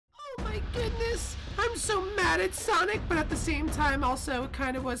goodness. I'm so mad at Sonic, but at the same time, also, it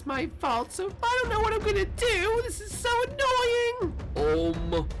kind of was my fault, so I don't know what I'm gonna do. This is so annoying.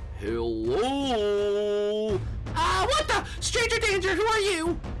 Hello? What the? Stranger danger, who are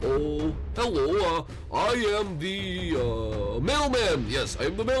you? Oh, hello, I am the, mailman. Yes, I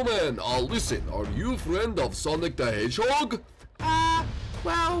am the mailman. Listen, are you a friend of Sonic the Hedgehog?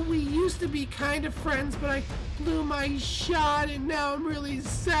 Well, we used to be kind of friends, but I blew my shot, and now I'm really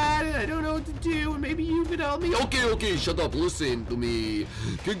sad, and I don't know what to do, and maybe you could help me. Okay, shut up, listen to me.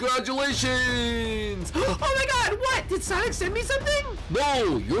 Congratulations! Oh my god, what? Did Sonic send me something?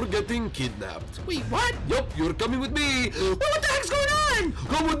 No, you're getting kidnapped. Wait, what? Yup, you're coming with me. What the heck's going on?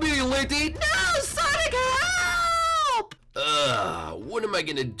 Come with me, lady. No, Sonic, help! What am I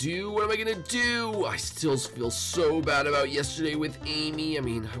gonna do? What am I gonna do? I still feel so bad about yesterday with Amy. I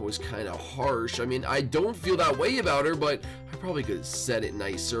mean, I was kind of harsh. I mean, I don't feel that way about her, but I probably could have said it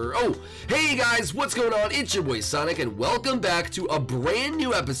nicer. Oh, hey guys, what's going on? It's your boy Sonic, and welcome back to a brand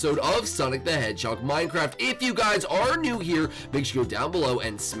new episode of Sonic the Hedgehog Minecraft. If you guys are new here, make sure you go down below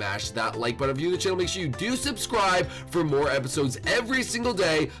and smash that like button. If you're new to the channel, make sure you do subscribe for more episodes every single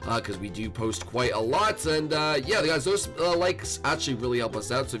day, because we do post quite a lot. And yeah, guys, those likes actually really help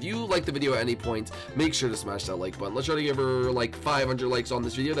us out. So if you like the video at any point, make sure to smash that like button. Let's try to give her like 500 likes on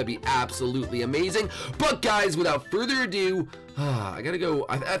this video. That'd be absolutely amazing. But guys, without further ado, I gotta go.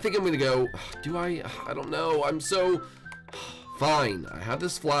 I think I'm gonna go. Do I? I don't know. I'm so fine. I have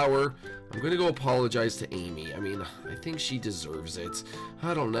this flower. I'm gonna go apologize to Amy. I mean, I think she deserves it.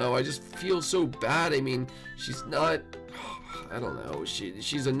 I don't know. I just feel so bad. I mean, she's not. I don't know.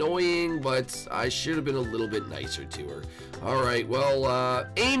 She's annoying, but I should have been a little bit nicer to her. All right. Well,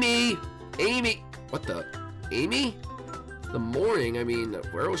 Amy. What the? Amy? The morning. I mean,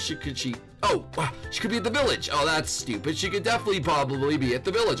 where else could she? Oh, she could be at the village. Oh, that's stupid. She could definitely probably be at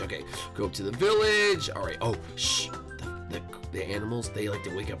the village. Okay, go up to the village. All right. Oh, shh. The animals, they like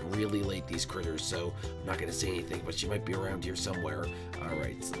to wake up really late, these critters, so I'm not gonna say anything, but she might be around here somewhere. All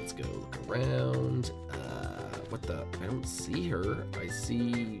right, so let's go look around. What the? I don't see her. I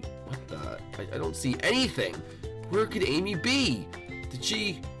see, what the? I don't see anything. Where could Amy be? Did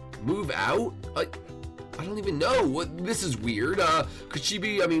she move out? I don't even know. What? This is weird. Could she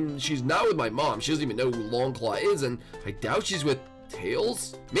be? I mean, she's not with my mom. She doesn't even know who Longclaw is, and I doubt she's with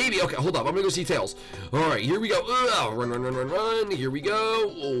Tails? Maybe. Okay, hold up. I'm gonna go see Tails. All right, here we go. Run. Here we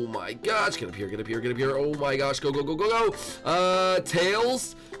go. Oh my gosh. Get up here. Oh my gosh. Go.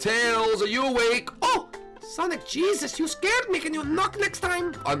 Tails, are you awake? Oh, Sonic, Jesus, you scared me. Can you knock next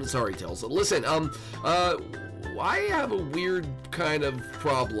time? I'm sorry, Tails. Listen, I have a weird kind of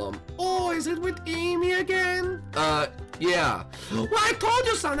problem. Oh, is it with Amy again? Yeah. Well, I told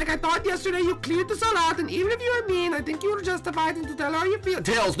you, Sonic. I thought yesterday you cleared this all out, and even if you were mean, I think you were justified in to tell her how you feel.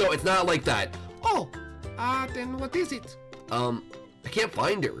 Tails, no, it's not like that. Oh, then what is it? I can't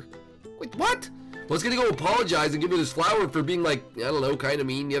find her. Wait, what? I was gonna go apologize and give her this flower for being like, I don't know, kind of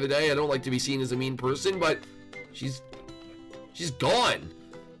mean the other day. I don't like to be seen as a mean person, but she's gone.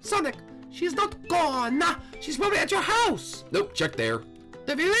 Sonic, she's not gone. She's probably at your house. Nope, check there.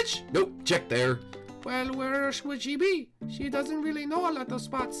 The village? Nope, check there. Well, where would she be? She doesn't really know a lot of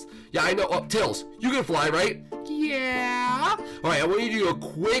spots. Yeah, I know. Oh, Tails, you can fly, right? Yeah. All right, I want you to do a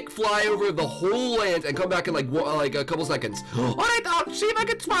quick fly over the whole land and come back in like a couple seconds. All right, I'll see if I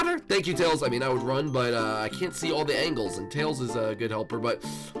can spot her. Thank you, Tails. I mean, I would run, but I can't see all the angles, and Tails is a good helper. But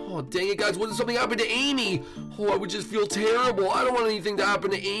oh, dang it, guys! What if something happened to Amy? Oh, I would just feel terrible. I don't want anything to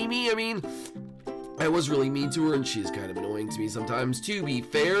happen to Amy. I mean, I was really mean to her, and she's kind of annoying to me sometimes, to be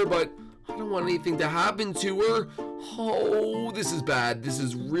fair, but I don't want anything to happen to her. Oh, this is bad. This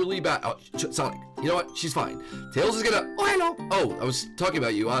is really bad. Oh, Sonic, you know what? She's fine. Tails is gonna... Oh, hello. Oh, I was talking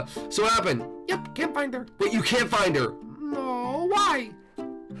about you. So what happened? Yep, can't find her. Wait, you can't find her? No, why?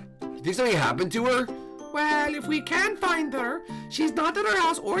 You think something happened to her? Well, if we can't find her, she's not at her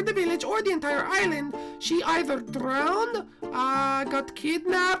house or the village or the entire island. She either drowned, got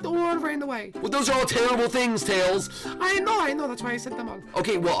kidnapped, or ran away. Well, those are all terrible things, Tails. I know. That's why I said them all.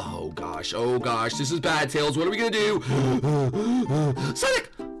 Okay, well, oh gosh, this is bad, Tails. What are we gonna do? Sonic,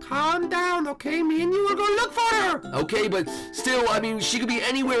 calm down, okay? Me and you are gonna look for her. Okay, but still, I mean, she could be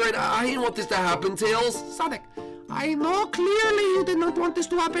anywhere, and I didn't want this to happen, Tails. Sonic, I know clearly you did not want this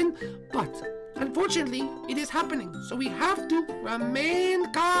to happen, but unfortunately, it is happening, so we have to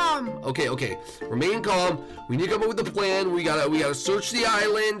remain calm. Okay, remain calm. We need to come up with a plan. We gotta search the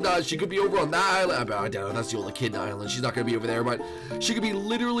island. She could be over on that island. I doubt it. That's the only kid island. She's not gonna be over there, but she could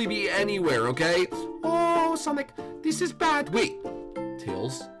literally be anywhere. Okay? Oh, Sonic, this is bad. Wait,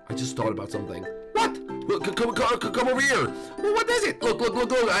 Tails, I just thought about something. What? Look, come over here. Well, what is it? Look.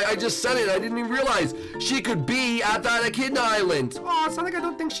 I just said it. I didn't even realize. She could be at that Echidna Island. Oh, Sonic, I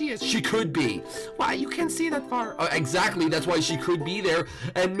don't think she is. She could be. Why? You can't see that far. Exactly. That's why she could be there.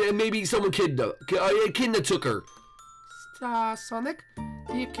 And maybe someone Echidna took her. Sonic,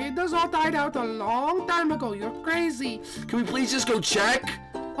 the Echidnas all died out a long time ago. You're crazy. Can we please just go check?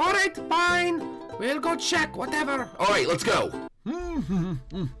 All right, fine. We'll go check, whatever. All right, let's go.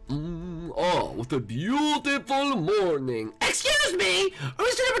 Oh, what a beautiful morning. Excuse me? Are we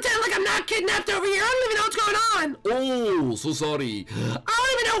just gonna pretend like I'm not kidnapped over here? I don't even know what's going on. Oh, so sorry. I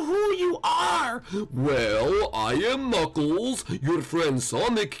don't even know who you are. Well, I am Knuckles. Your friend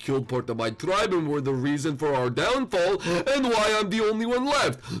Sonic killed part of my tribe and were the reason for our downfall and why I'm the only one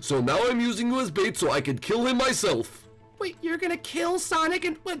left. So now I'm using you as bait so I could kill him myself. Wait, you're gonna kill Sonic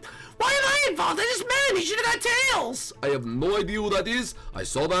and what? Why am I involved? I just met him. He should have got Tails. I have no idea who that is. I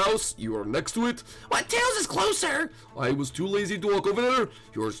saw the house. You are next to it. What? Tails is closer. I was too lazy to walk over there.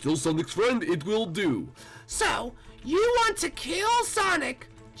 You're still Sonic's friend. It will do. So, you want to kill Sonic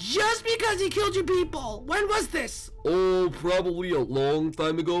just because he killed your people. When was this? Oh, probably a long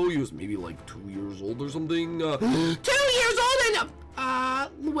time ago. He was maybe like 2 years old or something. 2 years old and...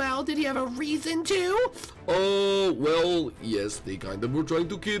 well, did he have a reason to? Oh, well, yes, they kind of were trying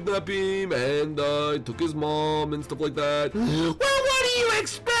to kidnap him, and, took his mom and stuff like that. Well, what do you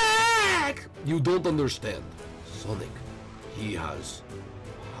expect? You don't understand. Sonic, he has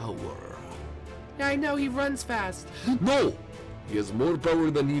power. Yeah, I know, he runs fast. No! He has more power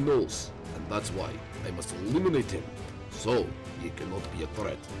than he knows, and that's why I must eliminate him, so he cannot be a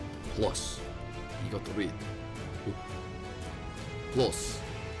threat. Plus, he got rid. Plus,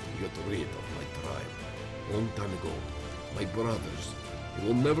 he got rid of my tribe. Long time ago, my brothers, they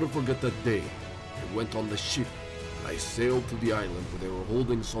will never forget that day. I went on the ship, and I sailed to the island where they were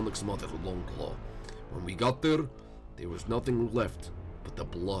holding Sonic's mother, Longclaw. When we got there, there was nothing left but the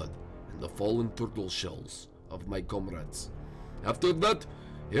blood and the fallen turtle shells of my comrades. After that,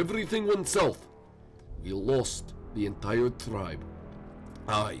 everything went south. We lost the entire tribe.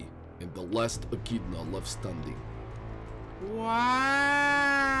 I am the last Echidna left standing. Wow!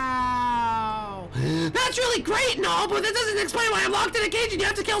 That's really great and all, but that doesn't explain why I'm locked in a cage and you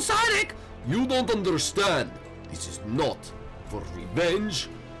have to kill Sonic! You don't understand. This is not for revenge.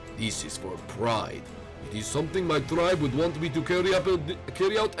 This is for pride. It is something my tribe would want me to carry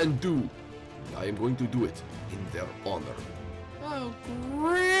out and do. I am going to do it in their honor. Oh,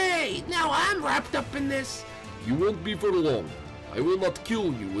 great! Now I'm wrapped up in this. You won't be for long. I will not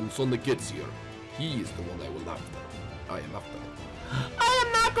kill you when Sonic gets here. He is the one I will after. I am after. I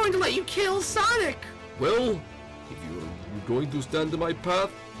am not going to let you kill Sonic! Well, if you're going to stand in my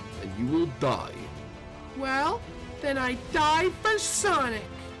path, then you will die. Well, then I die for Sonic.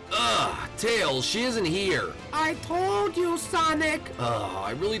 Ugh, Tails, she isn't here. I told you, Sonic.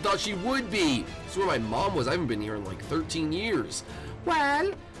 I really thought she would be. That's where my mom was. I haven't been here in like 13 years.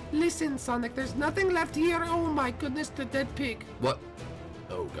 Well, listen, Sonic, there's nothing left here. Oh my goodness, the dead pig. What?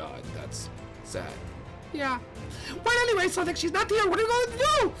 Oh God, that's sad. Yeah. Well, anyway, Sonic, she's not here. What are we going to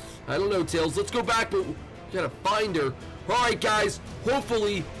do? I don't know, Tails. Let's go back, but we gotta find her. Alright, guys.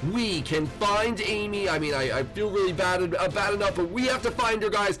 Hopefully, we can find Amy. I mean, I feel really bad enough, but we have to find her,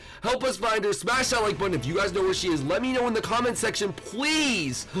 guys. Help us find her. Smash that like button if you guys know where she is. Let me know in the comment section,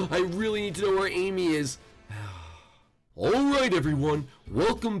 please. I really need to know where Amy is. Alright everyone,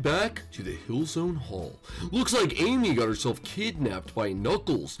 welcome back to the Hillzone Hall. Looks like Amy got herself kidnapped by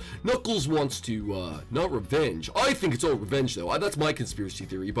Knuckles. Knuckles wants to, not revenge. I think it's all revenge though. That's my conspiracy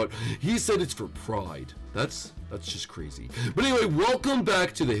theory, but he said it's for pride. That's just crazy. But anyway, welcome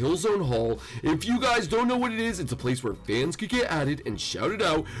back to the Hillzone Hall. If you guys don't know what it is, it's a place where fans could get added and shouted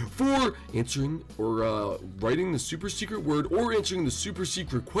out for answering or writing the super secret word or answering the super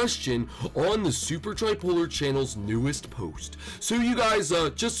secret question on the Super Tripolar channel's newest post. So you guys,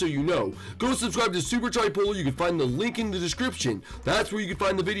 just so you know, go subscribe to Super Tripolar. You can find the link in the description. That's where you can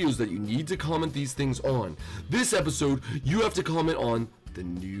find the videos that you need to comment these things on. This episode, you have to comment on the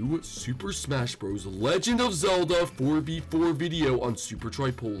new Super Smash Bros. Legend of Zelda 4v4 video on Super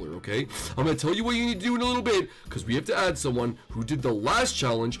Tripolar, okay? I'm gonna tell you what you need to do in a little bit, because we have to add someone who did the last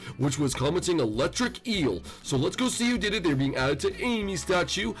challenge, which was commenting Electric Eel. So let's go see who did it. They're being added to Amy's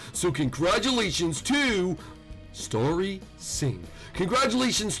statue, so congratulations to Story Sing.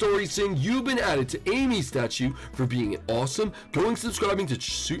 Congratulations, Story Sing. You've been added to Amy's statue for being awesome, going subscribing to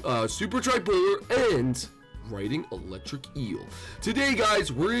Super Tripolar, and writing Electric Eel. Today,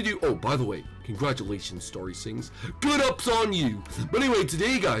 guys, we're gonna do, oh, by the way, congratulations, Story Sings. Good ups on you. But anyway,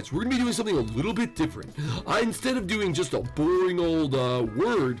 today, guys, we're gonna be doing something a little bit different. Instead of doing just a boring old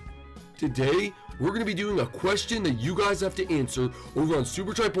word, today, we're going to be doing a question that you guys have to answer over on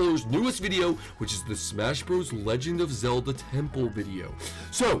Super Tripolar's newest video, which is the Smash Bros. Legend of Zelda Temple video.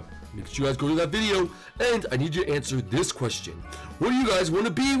 So, make sure you guys go to that video, and I need you to answer this question. What do you guys want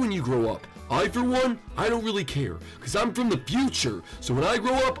to be when you grow up? I, for one, I don't really care, because I'm from the future. So when I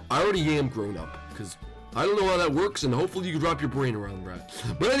grow up, I already am grown up, because I don't know how that works, and hopefully you can wrap your brain around that.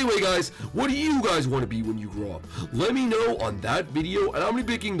 But anyway, guys, what do you guys want to be when you grow up? Let me know on that video, and I'm going to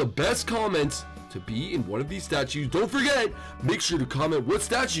be picking the best comments to be in one of these statues. Don't forget, make sure to comment what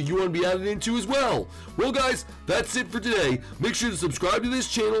statue you want to be added into as well. Well, guys, that's it for today. Make sure to subscribe to this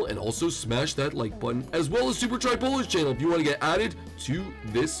channel and also smash that like button, as well as Super Tripolar's channel if you want to get added to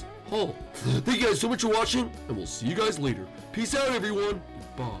this haul. Thank you guys so much for watching, and we'll see you guys later. Peace out, everyone.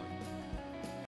 Bye.